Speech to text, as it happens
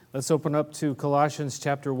Let's open up to Colossians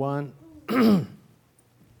chapter 1.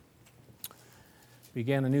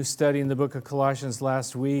 Began a new study in the book of Colossians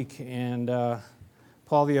last week, and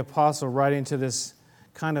Paul the Apostle writing to this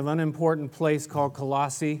kind of unimportant place called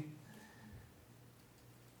Colossae,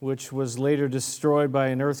 which was later destroyed by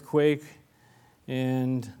an earthquake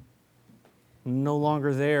and no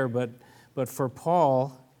longer there. But for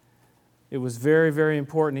Paul, it was very, very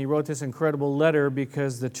important. He wrote this incredible letter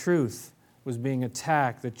because the truth was being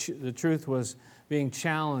attacked. The truth was being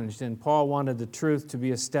challenged, and Paul wanted the truth to be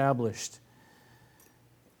established.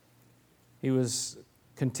 He was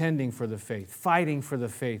contending for the faith, fighting for the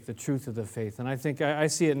faith, the truth of the faith. And I think I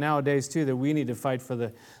see it nowadays too, that we need to fight for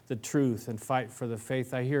the truth and fight for the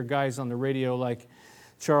faith. I hear guys on the radio like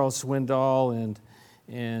Charles Swindoll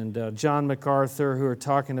and John MacArthur who are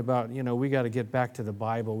talking about, we got to get back to the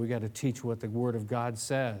Bible. We got to teach what the Word of God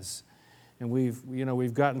says. And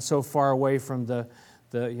we've gotten so far away from the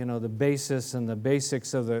basis and the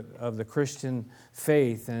basics of the Christian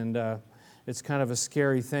faith, and it's kind of a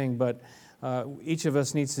scary thing. But each of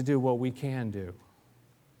us needs to do what we can do.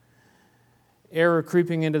 Error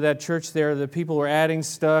creeping into that church there. The people were adding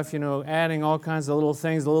stuff, adding all kinds of little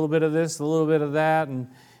things, a little bit of this, a little bit of that, and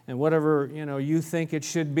whatever you think it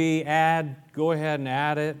should be, go ahead and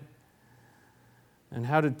add it. And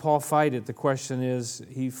how did Paul fight it? The question is,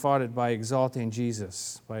 he fought it by exalting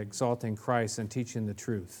Jesus, by exalting Christ and teaching the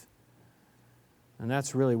truth. And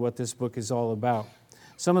that's really what this book is all about.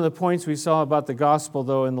 Some of the points we saw about the gospel,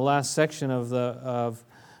 though, in the last section of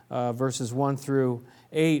verses 1 through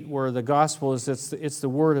 8, where the gospel is, it's the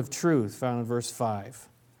word of truth, found in verse 5.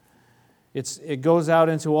 It goes out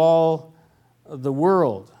into all the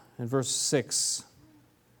world, in verse 6.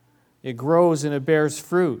 It grows and it bears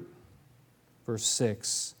fruit. Verse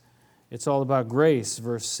 6. It's all about grace,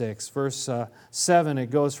 verse 6. Verse 7,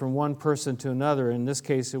 it goes from one person to another. In this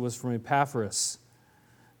case, it was from Epaphras,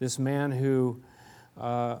 this man who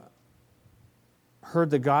heard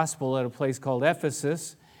the gospel at a place called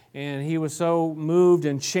Ephesus, and he was so moved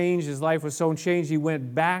and changed, his life was so changed, he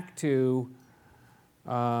went back to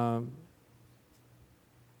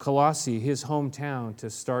Colossae, his hometown, to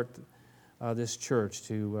start this church,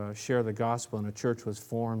 to share the gospel, and a church was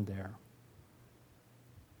formed there.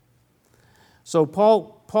 So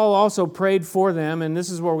Paul also prayed for them, and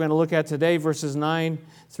this is what we're going to look at today, verses 9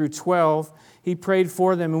 through 12. He prayed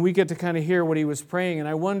for them, and we get to kind of hear what he was praying. And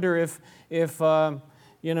I wonder if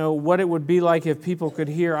what it would be like if people could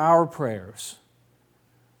hear our prayers.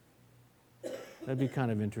 That'd be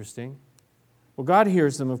kind of interesting. Well, God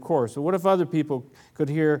hears them, of course. But what if other people could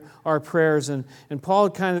hear our prayers? And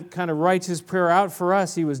Paul kind of writes his prayer out for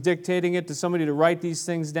us. He was dictating it to somebody to write these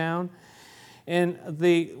things down. And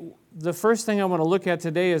the first thing I want to look at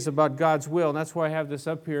today is about God's will, and that's why I have this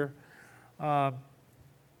up here. You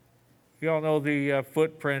all know the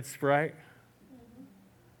footprints, right?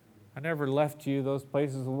 I never left you those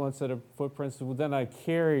places with one set of footprints, well, then I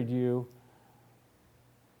carried you.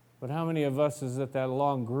 But how many of us is at that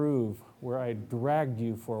long groove where I dragged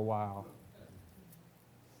you for a while?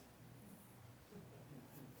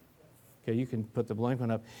 Okay, you can put the blank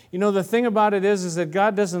one up. The thing about it is that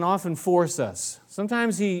God doesn't often force us.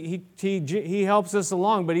 Sometimes He helps us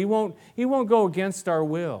along, but He won't go against our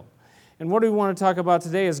will. And what we want to talk about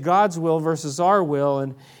today is God's will versus our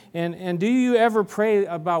will. And do you ever pray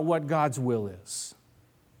about what God's will is?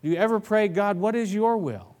 Do you ever pray, God, what is your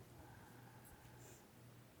will?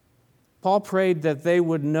 Paul prayed that they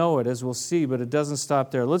would know it, as we'll see, but it doesn't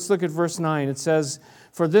stop there. Let's look at verse 9. It says,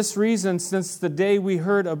 "For this reason, since the day we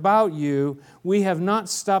heard about you, we have not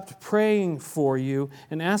stopped praying for you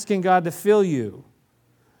and asking God to fill you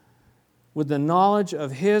with the knowledge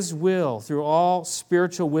of His will through all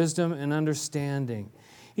spiritual wisdom and understanding."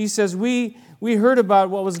 He says, we heard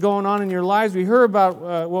about what was going on in your lives. We heard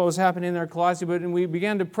about what was happening in their Colossae, but we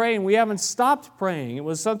began to pray, and we haven't stopped praying. It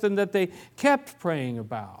was something that they kept praying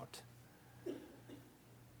about.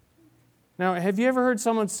 Now, have you ever heard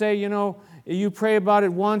someone say, you pray about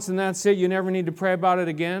it once and that's it, you never need to pray about it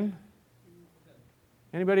again?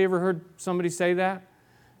 Anybody ever heard somebody say that?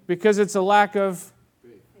 Because it's a lack of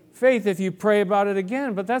faith if you pray about it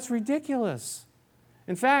again, but that's ridiculous.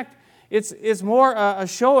 In fact, it's more a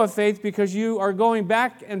show of faith because you are going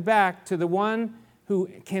back and back to the one who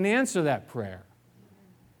can answer that prayer.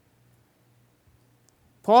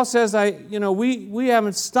 Paul says, we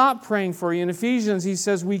haven't stopped praying for you. In Ephesians, he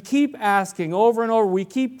says, we keep asking over and over. We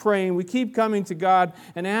keep praying. We keep coming to God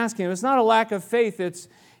and asking Him. It's not a lack of faith.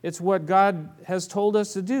 It's what God has told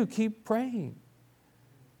us to do. Keep praying.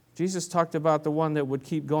 Jesus talked about the one that would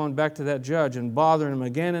keep going back to that judge and bothering him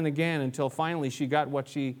again and again until finally she got what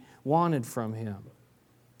she wanted from him.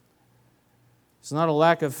 It's not a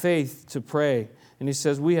lack of faith to pray. And he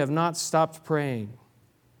says, we have not stopped praying.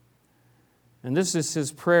 And this is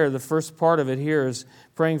his prayer. The first part of it here is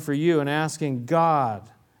praying for you and asking God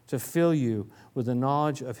to fill you with the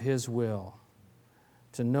knowledge of His will.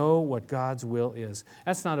 To know what God's will is.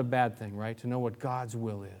 That's not a bad thing, right? To know what God's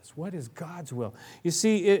will is. What is God's will? You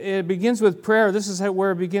see, it begins with prayer. This is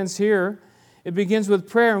where it begins here. It begins with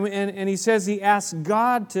prayer. And he says he asks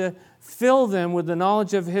God to fill them with the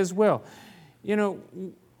knowledge of His will. You know,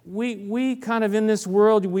 we kind of in this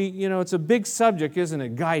world, it's a big subject, isn't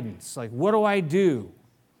it? Guidance. Like, what do I do?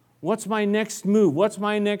 What's my next move? What's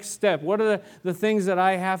my next step? What are the things that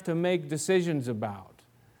I have to make decisions about?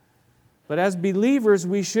 But as believers,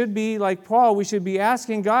 we should be, like Paul, we should be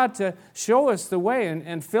asking God to show us the way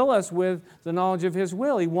and fill us with the knowledge of His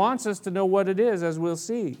will. He wants us to know what it is, as we'll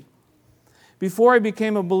see. Before I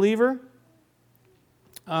became a believer,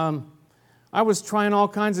 I was trying all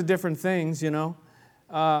kinds of different things,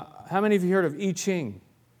 How many of you heard of I Ching?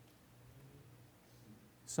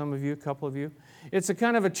 Some of you, a couple of you. It's a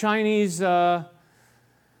kind of a Chinese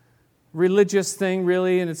religious thing,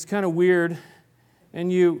 really, and it's kind of weird. And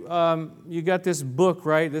you got this book,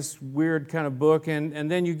 right? This weird kind of book, and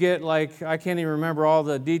then you get I can't even remember all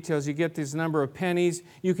the details. You get this number of pennies.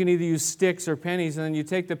 You can either use sticks or pennies, and then you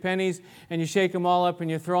take the pennies and you shake them all up and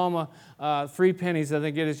you throw them 3 pennies. I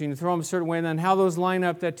think it is. You can throw them a certain way, and then how those line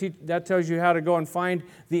up. That tells you how to go and find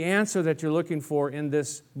the answer that you're looking for in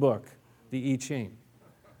this book, the I Ching.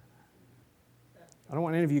 I don't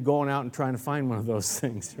want any of you going out and trying to find one of those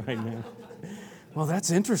things right now. Well, that's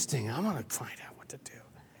interesting. I'm going to find out what to do.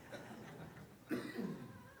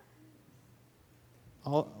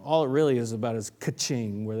 All it really is about is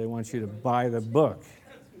ka-ching, where they want you to buy the book.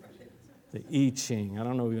 The I Ching. I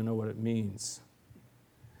don't even know what it means.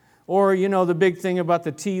 Or, the big thing about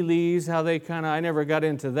the tea leaves, how they I never got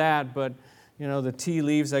into that, but, the tea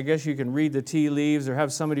leaves, I guess you can read the tea leaves or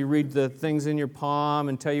have somebody read the things in your palm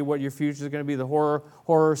and tell you what your future is going to be, the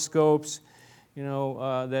horoscopes,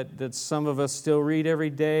 that some of us still read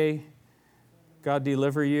every day. God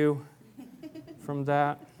deliver you from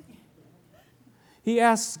that. He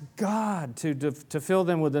asks God to fill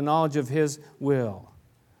them with the knowledge of His will.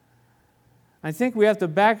 I think we have to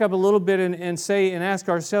back up a little bit and say and ask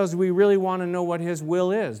ourselves, do we really want to know what His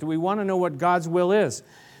will is? Do we want to know what God's will is?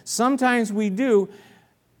 Sometimes we do,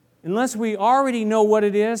 unless we already know what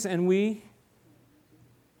it is and we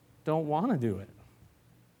don't want to do it.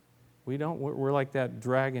 We're like that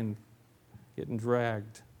dragon getting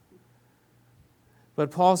dragged. But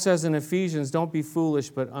Paul says in Ephesians, don't be foolish,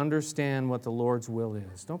 but understand what the Lord's will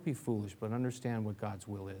is. Don't be foolish, but understand what God's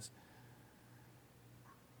will is.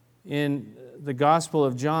 In the Gospel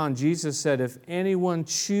of John, Jesus said, if anyone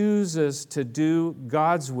chooses to do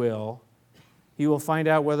God's will, he will find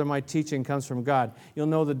out whether my teaching comes from God. You'll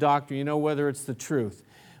know the doctrine. You know whether it's the truth.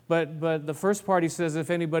 But the first part, he says, if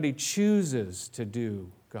anybody chooses to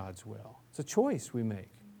do God's will. It's a choice we make.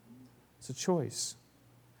 It's a choice.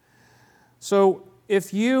 So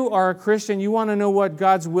if you are a Christian, you want to know what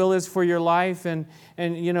God's will is for your life, and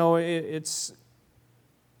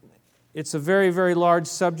it's a very, very large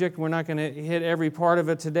subject. We're not going to hit every part of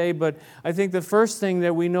it today, but I think the first thing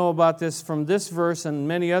that we know about this from this verse and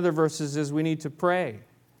many other verses is we need to pray.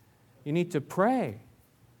 You need to pray.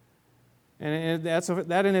 And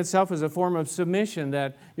that in itself is a form of submission,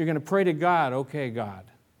 that you're going to pray to God, okay, God.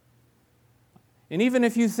 And even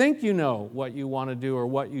if you think you know what you want to do or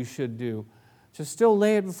what you should do, just still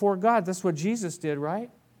lay it before God. That's what Jesus did, right?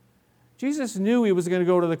 Jesus knew He was going to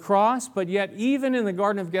go to the cross, but yet even in the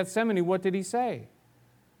Garden of Gethsemane, what did He say?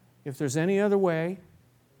 If there's any other way,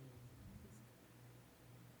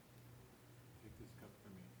 take this cup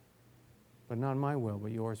from me. But not my will,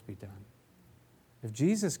 but yours be done. If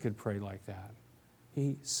Jesus could pray like that,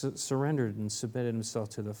 He surrendered and submitted Himself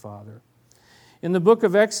to the Father. In the book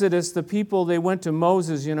of Exodus, the people, they went to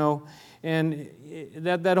Moses, and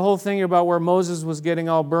that whole thing about where Moses was getting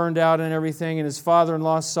all burned out and everything, and his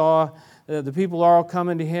father-in-law saw the people are all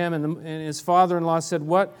coming to him, and his father-in-law said,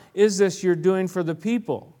 what is this you're doing for the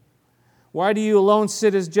people? Why do you alone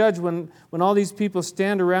sit as judge when all these people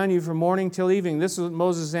stand around you from morning till evening? This is what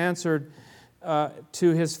Moses answered to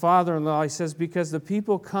his father-in-law. He says, because the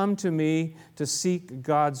people come to me to seek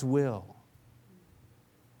God's will.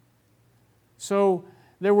 So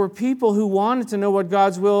there were people who wanted to know what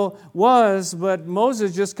God's will was, but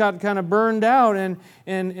Moses just got kind of burned out,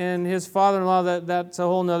 and his father-in-law, that's a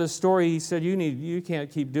whole other story. He said, you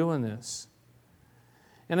can't keep doing this.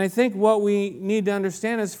 And I think what we need to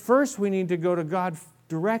understand is first we need to go to God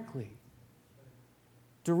directly.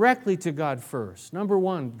 Directly to God first. Number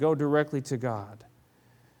one, go directly to God.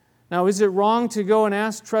 Now, is it wrong to go and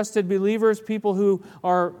ask trusted believers, people who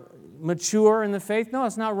are mature in the faith? No,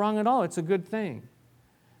 it's not wrong at all. It's a good thing.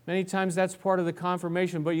 Many times that's part of the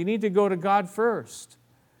confirmation, but you need to go to God first.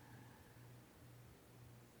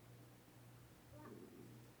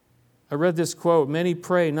 I read this quote, "Many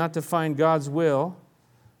pray not to find God's will,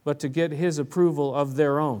 but to get His approval of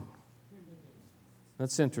their own."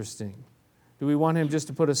 That's interesting. Do we want Him just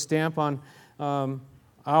to put a stamp on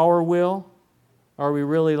our will? Or are we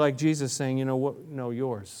really like Jesus saying, you know what? No,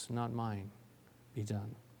 yours, not mine, be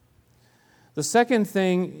done. The second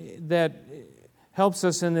thing that helps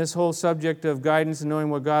us in this whole subject of guidance and knowing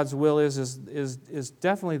what God's will is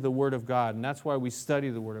definitely the Word of God. And that's why we study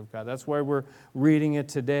the Word of God. That's why we're reading it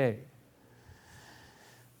today.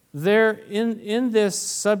 In this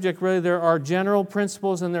subject, really, there are general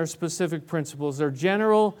principles and there are specific principles. There are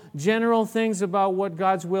general things about what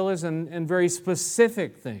God's will is and very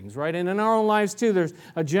specific things, right? And in our own lives, too, there's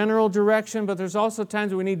a general direction, but there's also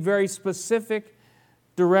times we need very specific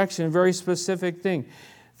direction, very specific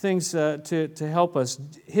things to help us.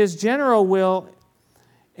 His general will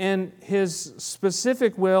and His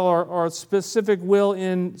specific will or specific will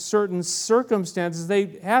in certain circumstances,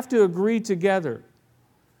 they have to agree together.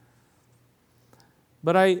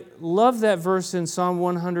 But I love that verse in Psalm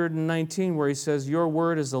 119 where he says, "Your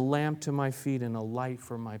word is a lamp to my feet and a light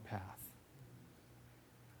for my path."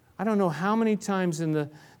 I don't know how many times in the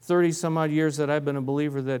 30-some-odd years that I've been a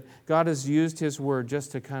believer that God has used His word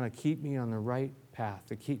just to kind of keep me on the right path,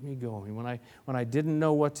 to keep me going. When I didn't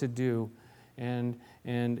know what to do, and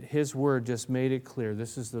His word just made it clear,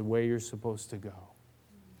 this is the way you're supposed to go.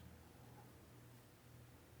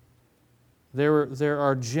 There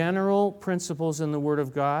are general principles in the Word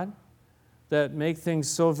of God that make things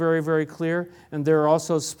so very, very clear. And there are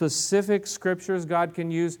also specific scriptures God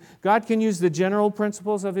can use. God can use the general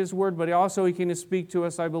principles of His Word, but He can speak to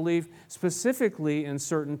us, I believe, specifically in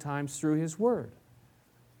certain times through His Word.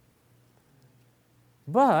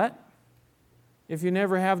 But if you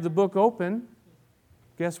never have the book open,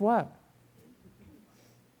 guess what?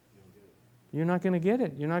 You're not going to get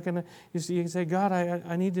it. You're not going to. You can say, "God,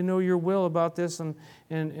 I need to know Your will about this," and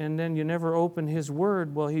then you never open His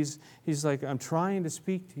Word. Well, He's like, "I'm trying to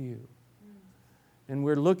speak to you," and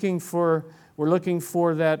we're looking for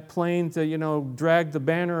that plane to drag the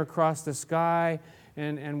banner across the sky,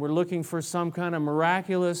 and we're looking for some kind of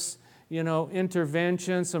miraculous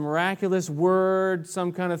intervention, some miraculous word,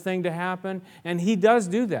 some kind of thing to happen, and He does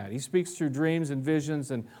do that. He speaks through dreams and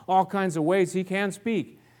visions and all kinds of ways He can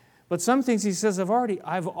speak. But some things He says, I've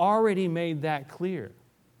already made that clear,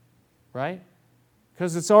 right?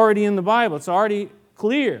 Because it's already in the Bible. It's already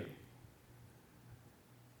clear.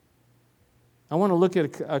 I want to look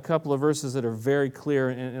at a couple of verses that are very clear,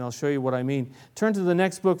 and I'll show you what I mean. Turn to the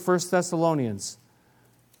next book, 1 Thessalonians.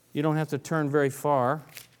 You don't have to turn very far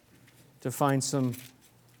to find some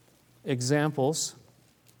examples.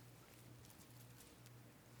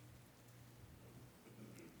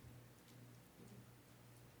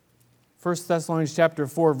 1 Thessalonians chapter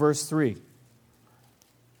 4, verse 3.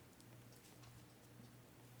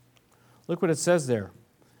 Look what it says there.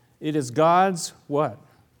 It is God's what?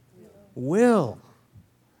 Will.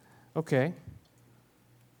 Okay.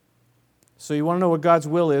 So you want to know what God's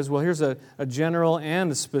will is? Well, here's a general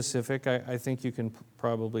and a specific, I think you can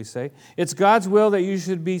probably say. It's God's will that you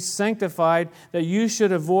should be sanctified, that you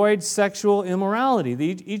should avoid sexual immorality.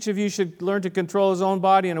 Each of you should learn to control his own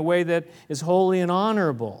body in a way that is holy and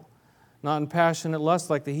honorable, not in passionate lust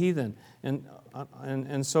like the heathen,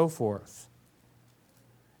 and so forth.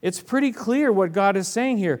 It's pretty clear what God is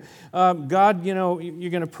saying here. God, you're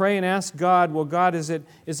going to pray and ask God, well, God, is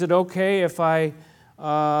it okay if I,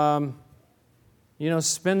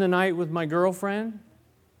 spend the night with my girlfriend?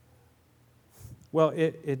 Well,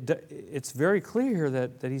 it's very clear here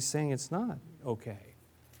that He's saying it's not okay.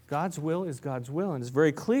 God's will is God's will, and it's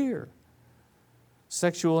very clear.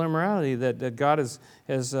 Sexual immorality, that God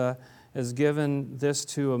has given this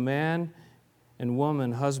to a man and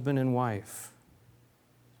woman, husband and wife.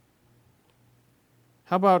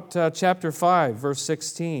 How about chapter 5, verse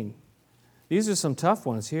 16? These are some tough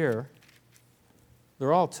ones here.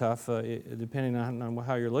 They're all tough, depending on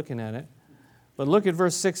how you're looking at it. But look at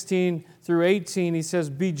verse 16 through 18. He says,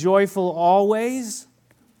 "Be joyful always.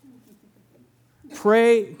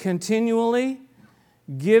 Pray continually.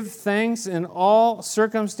 Give thanks in all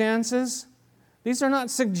circumstances." These are not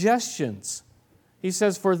suggestions. He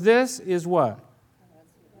says, for this is what?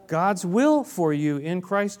 God's will for you in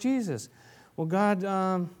Christ Jesus. Well, God,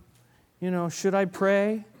 should I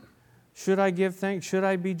pray? Should I give thanks? Should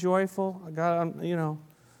I be joyful? God,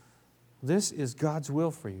 this is God's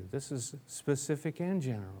will for you. This is specific and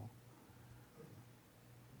general.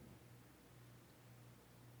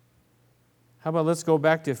 How about let's go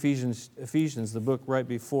back to Ephesians, the book right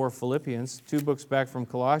before Philippians, 2 books back from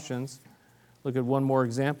Colossians. Look at one more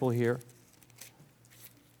example here.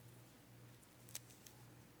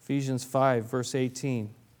 Ephesians 5, verse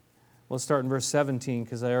 18. We'll start in verse 17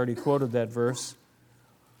 because I already quoted that verse.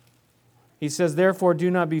 He says, "Therefore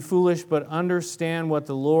do not be foolish, but understand what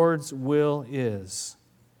the Lord's will is."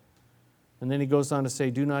 And then he goes on to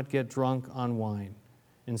say, "Do not get drunk on wine,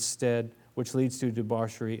 instead, which leads to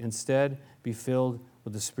debauchery. Instead, be filled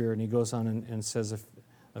with the Spirit." And he goes on and says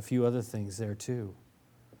a few other things there too.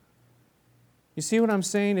 You see what I'm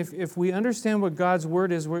saying? If we understand what God's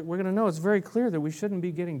Word is, we're going to know it's very clear that we shouldn't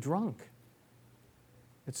be getting drunk.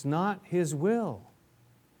 It's not His will.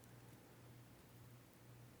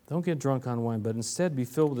 Don't get drunk on wine, but instead be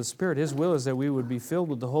filled with the Spirit. His will is that we would be filled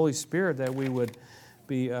with the Holy Spirit, that we would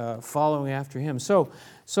be following after Him.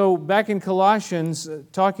 So back in Colossians,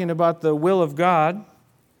 talking about the will of God,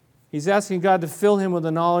 he's asking God to fill him with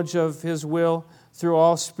the knowledge of His will through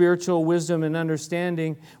all spiritual wisdom and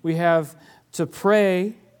understanding. We have to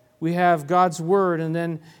pray, we have God's Word, and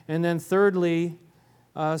then thirdly,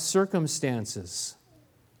 circumstances.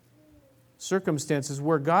 Circumstances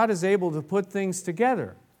where God is able to put things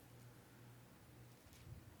together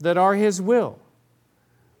that are His will.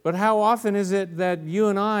 But how often is it that you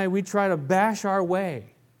and I, we try to bash our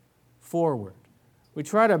way forward? We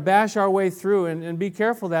try to bash our way through, and be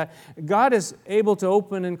careful that God is able to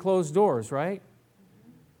open and close doors, right?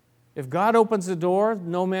 If God opens the door,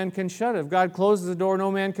 no man can shut it. If God closes the door, no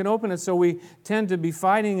man can open it. So we tend to be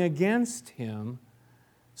fighting against Him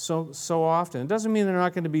so often. It doesn't mean there are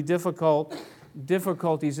not going to be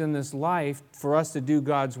difficulties in this life for us to do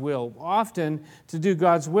God's will. Often, to do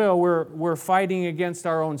God's will, we're fighting against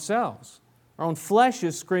our own selves. Our own flesh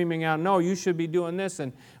is screaming out, "No, you should be doing this,"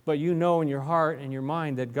 but you know in your heart and your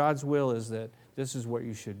mind that God's will is that this is what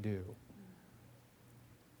you should do.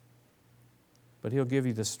 But He'll give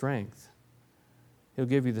you the strength. He'll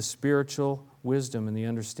give you the spiritual wisdom and the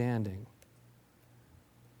understanding.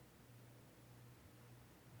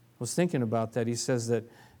 I was thinking about that. He says that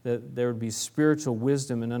there would be spiritual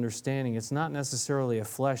wisdom and understanding. It's not necessarily a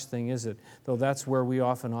flesh thing, is it? Though that's where we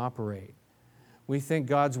often operate. We think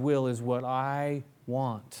God's will is what I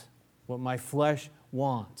want, what my flesh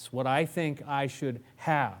wants, what I think I should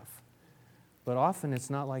have. But often it's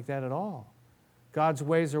not like that at all. God's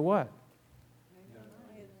ways are what?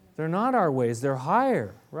 They're not our ways. They're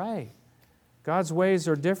higher, right? God's ways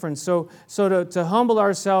are different. So to humble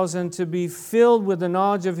ourselves and to be filled with the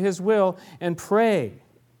knowledge of His will and pray.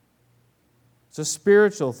 It's a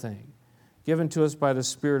spiritual thing given to us by the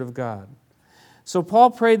Spirit of God. So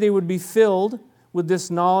Paul prayed they would be filled with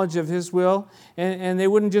this knowledge of His will, and they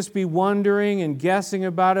wouldn't just be wondering and guessing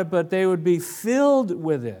about it, but they would be filled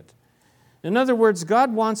with it. In other words,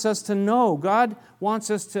 God wants us to know. God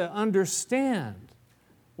wants us to understand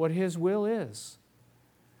what His will is.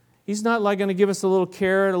 He's not like going to give us a little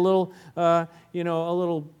carrot, a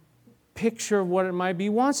little picture of what it might be. He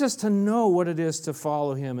wants us to know what it is to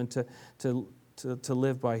follow Him and to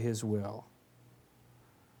live by His will.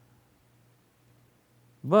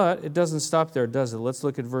 But it doesn't stop there, does it? Let's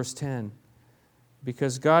look at verse 10.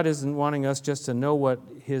 Because God isn't wanting us just to know what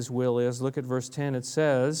His will is. Look at verse 10. It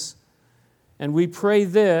says, "And we pray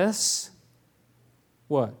this,"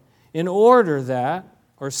 what? "In order that,"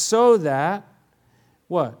 or so that,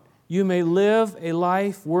 what? "You may live a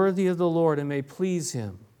life worthy of the Lord and may please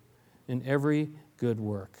Him in every good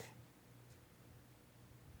work."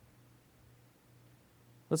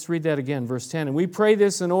 Let's read that again, verse 10. "And we pray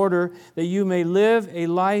this in order that you may live a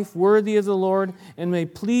life worthy of the Lord and may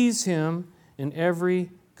please Him in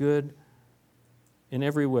every way.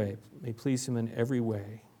 May please Him in every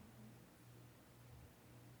way."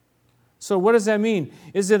 So what does that mean?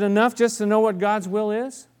 Is it enough just to know what God's will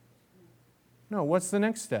is? No, what's the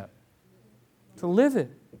next step? To live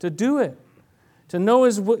it, to do it, to know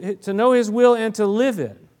His will and to live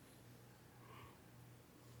it.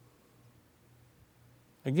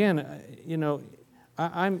 Again,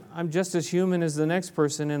 I'm just as human as the next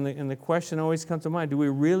person, and the question always comes to mind, do we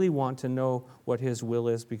really want to know what His will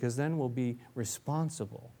is? Because then we'll be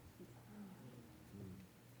responsible.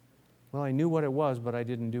 Well, I knew what it was, but I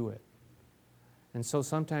didn't do it. And so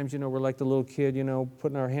sometimes, we're like the little kid,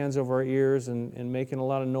 putting our hands over our ears and making a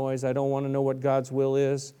lot of noise. I don't want to know what God's will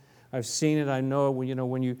is. I've seen it. I know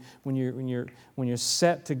when you're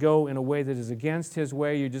set to go in a way that is against His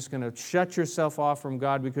way, you're just going to shut yourself off from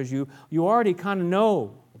God because you already kind of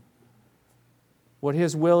know what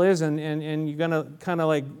His will is, and you're going to kind of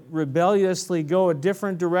like rebelliously go a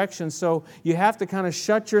different direction. So you have to kind of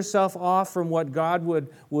shut yourself off from what God would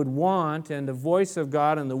want and the voice of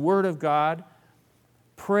God and the Word of God.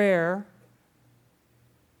 prayer,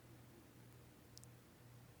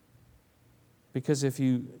 because if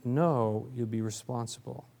you know, you'll be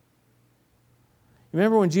responsible.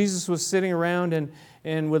 Remember when Jesus was sitting around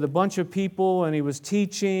and with a bunch of people and he was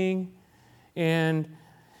teaching, and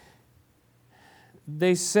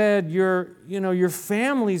they said, your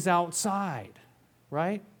family's outside,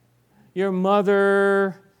 right? Your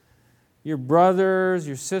mother, your brothers,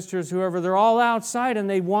 your sisters, whoever, they're all outside and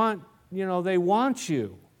they want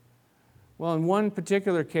you. Well, in one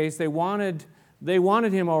particular case, they wanted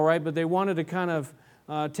him all right, but they wanted to kind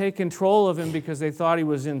of take control of him because they thought he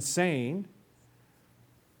was insane.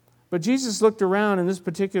 But Jesus looked around in this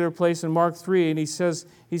particular place in Mark 3, and he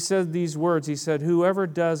said these words. He said, "Whoever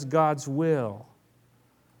does God's will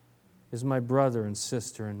is my brother and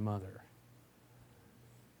sister and mother."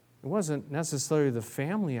 It wasn't necessarily the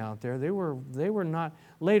family out there. They were not.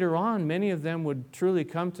 Later on, many of them would truly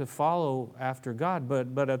come to follow after God,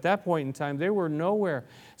 but at that point in time, they were nowhere.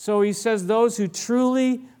 So he says, those who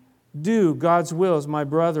truly do God's will is my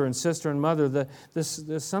brother and sister and mother.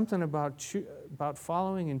 There's something about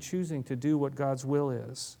following and choosing to do what God's will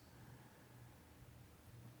is.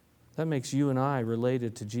 That makes you and I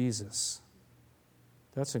related to Jesus.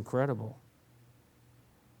 That's incredible.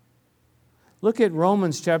 Look at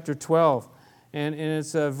Romans chapter 12. And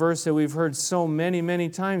it's a verse that we've heard so many, many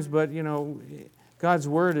times, but God's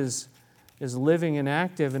Word is living and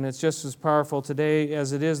active, and it's just as powerful today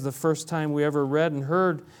as it is the first time we ever read and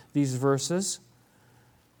heard these verses.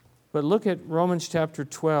 But look at Romans chapter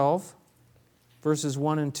 12, verses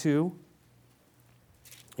 1 and 2.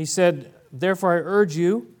 He said, "Therefore I urge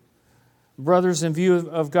you, brothers, in view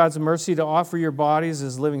of God's mercy, to offer your bodies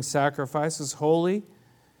as living sacrifices, holy,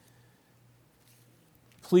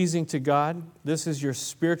 pleasing to God." This is your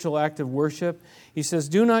spiritual act of worship. He says,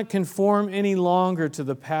 "Do not conform any longer to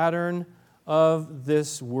the pattern of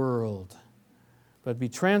this world, but be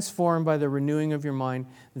transformed by the renewing of your mind.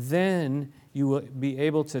 Then you will be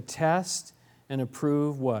able to test and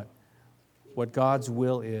approve what God's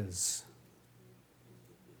will is.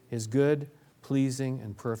 His good, pleasing,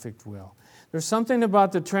 and perfect will." There's something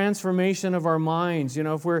about the transformation of our minds.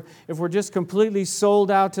 If we're just completely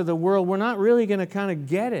sold out to the world, we're not really going to kind of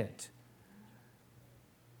get it.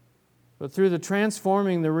 But through the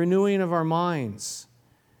transforming, the renewing of our minds,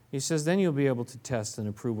 he says, then you'll be able to test and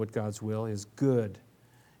approve what God's will is, good,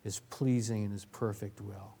 is pleasing, and His perfect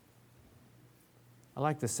will. I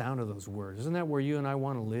like the sound of those words. Isn't that where you and I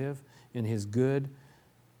want to live? In His good,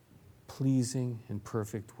 pleasing, and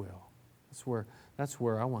perfect will. That's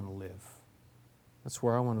where I want to live. That's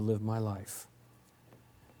where I want to live my life.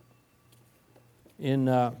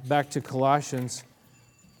 Back to Colossians.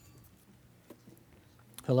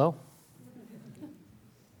 Hello?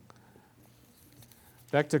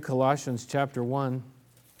 Back to Colossians chapter 1.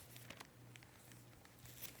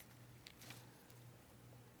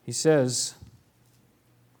 He says,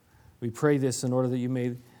 we pray this in order that you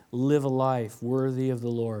may live a life worthy of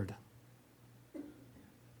the Lord.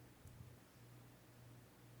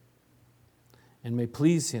 And may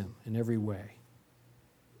please Him in every way,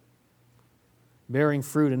 bearing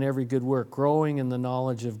fruit in every good work, growing in the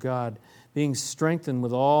knowledge of God, being strengthened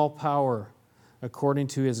with all power according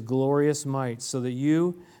to His glorious might, so that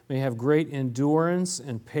you may have great endurance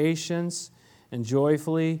and patience, and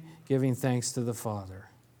joyfully giving thanks to the Father.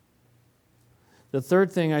 The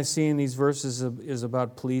third thing I see in these verses is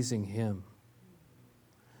about pleasing Him.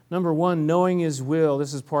 Number one, knowing His will.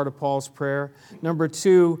 This is part of Paul's prayer. Number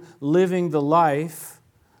two, living the life,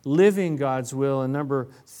 living God's will. And number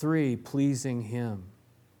three, pleasing Him.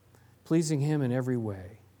 Pleasing Him in every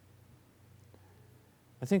way.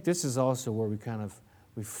 I think this is also where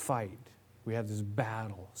we fight. We have this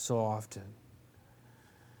battle so often.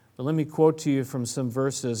 But let me quote to you from some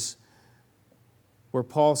verses where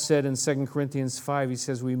Paul said in 2 Corinthians 5, he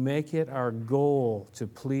says, we make it our goal to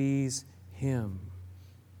please Him.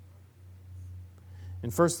 In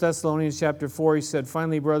 1 Thessalonians chapter 4, he said,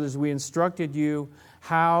 finally, brothers, we instructed you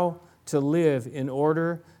how to live in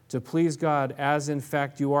order to please God, as in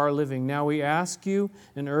fact you are living. Now we ask you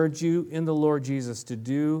and urge you in the Lord Jesus to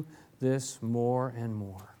do this more and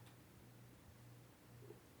more.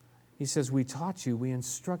 He says, we taught you, we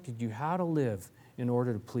instructed you how to live in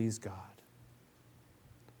order to please God.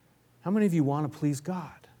 How many of you want to please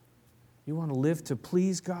God? You want to live to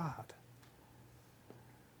please God.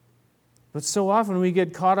 But so often we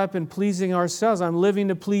get caught up in pleasing ourselves. I'm living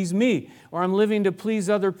to please me, or I'm living to please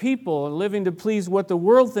other people, and living to please what the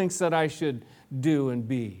world thinks that I should do and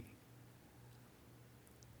be.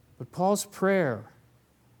 But Paul's prayer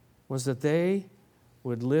was that they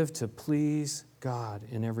would live to please God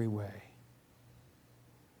in every way.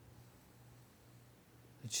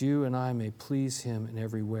 that you and I may please Him in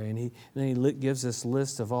every way. And then He gives this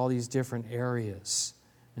list of all these different areas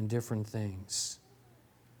and different things.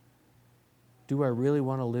 Do I really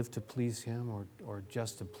want to live to please Him or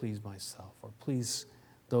just to please myself or please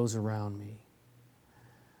those around me?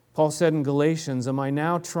 Paul said in Galatians, am I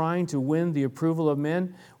now trying to win the approval of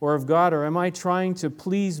men or of God, or am I trying to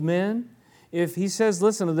please men? If he says,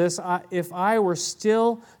 listen to this, if I were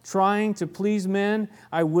still trying to please men,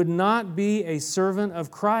 I would not be a servant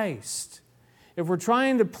of Christ. If we're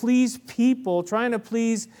trying to please people, trying to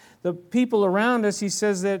please the people around us, he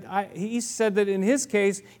said that in his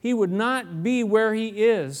case, he would not be where he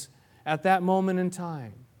is at that moment in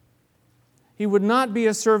time. He would not be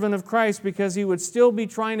a servant of Christ because he would still be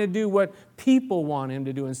trying to do what people want him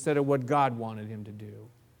to do instead of what God wanted him to do.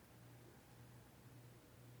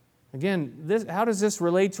 Again, how does this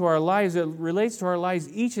relate to our lives? It relates to our lives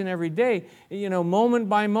each and every day. Moment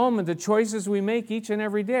by moment, the choices we make each and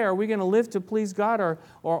every day. Are we going to live to please God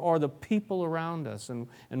or the people around us and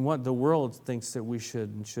what the world thinks that we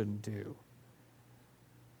should and shouldn't do?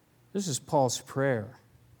 This is Paul's prayer.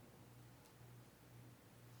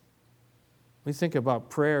 We think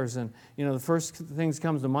about prayers, and the first things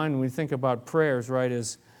comes to mind when we think about prayers, right,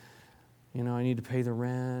 is, I need to pay the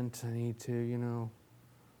rent, I need to,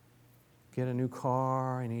 get a new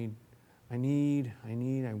car, I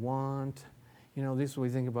want. This is what we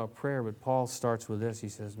think about prayer, but Paul starts with this. He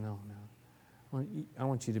says, no. I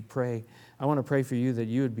want you to pray. I want to pray for you that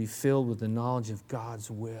you would be filled with the knowledge of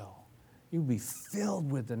God's will. You would be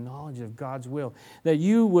filled with the knowledge of God's will. That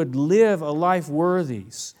you would live a life worthy.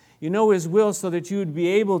 You know His will so that you would be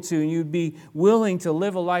able to, and you'd be willing to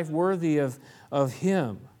live a life worthy of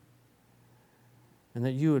Him. And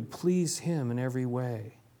that you would please Him in every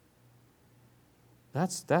way.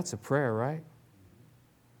 That's a prayer, right?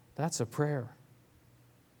 That's a prayer.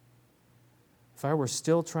 If I were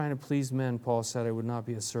still trying to please men, Paul said, I would not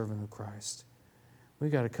be a servant of Christ. We've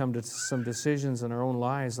got to come to some decisions in our own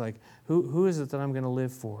lives, like, who is it that I'm going to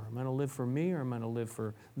live for? Am I going to live for me, or am I going to live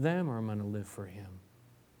for them, or am I going to live for Him?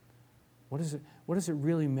 What does it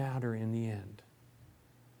really matter in the end?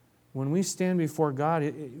 When we stand before God,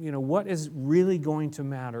 what is really going to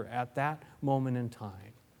matter at that moment in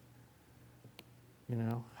time?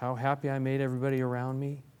 How happy I made everybody around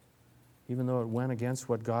me, even though it went against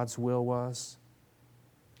what God's will was.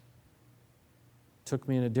 Took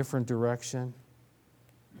me in a different direction.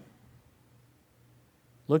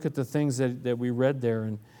 Look at the things that we read there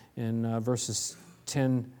in verses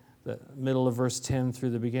 10, the middle of verse 10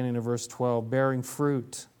 through the beginning of verse 12. Bearing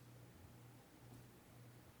fruit.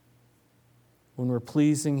 When we're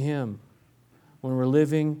pleasing Him. When we're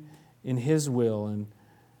living in His will and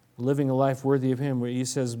living a life worthy of Him, where he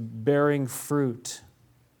says, bearing fruit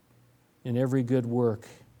in every good work,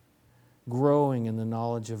 growing in the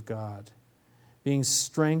knowledge of God, being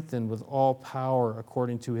strengthened with all power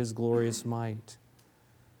according to His glorious might,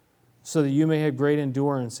 so that you may have great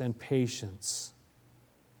endurance and patience,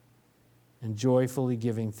 and joyfully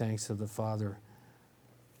giving thanks to the Father.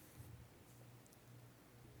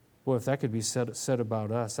 Boy, if that could be said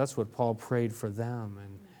about us, that's what Paul prayed for them,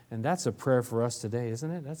 and that's a prayer for us today,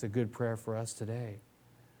 isn't it? That's a good prayer for us today.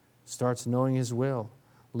 Starts knowing His will,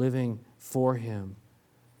 living for Him,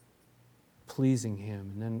 pleasing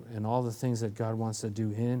Him, and all the things that God wants to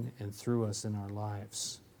do in and through us in our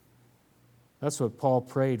lives. That's what Paul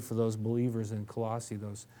prayed for those believers in Colossae,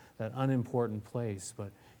 that unimportant place,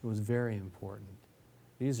 but it was very important.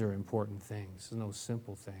 These are important things. It's no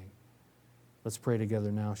simple thing. Let's pray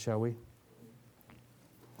together now, shall we?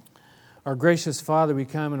 Our gracious Father, we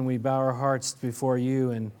come and we bow our hearts before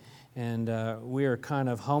You, and we are kind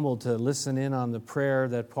of humbled to listen in on the prayer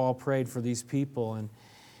that Paul prayed for these people.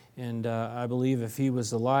 And I believe if he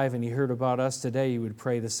was alive and he heard about us today, he would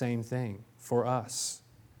pray the same thing for us.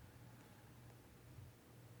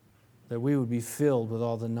 That we would be filled with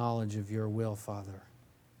all the knowledge of Your will, Father,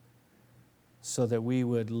 so that we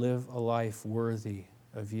would live a life worthy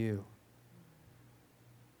of You,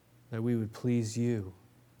 that we would please You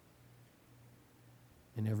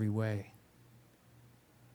in every way.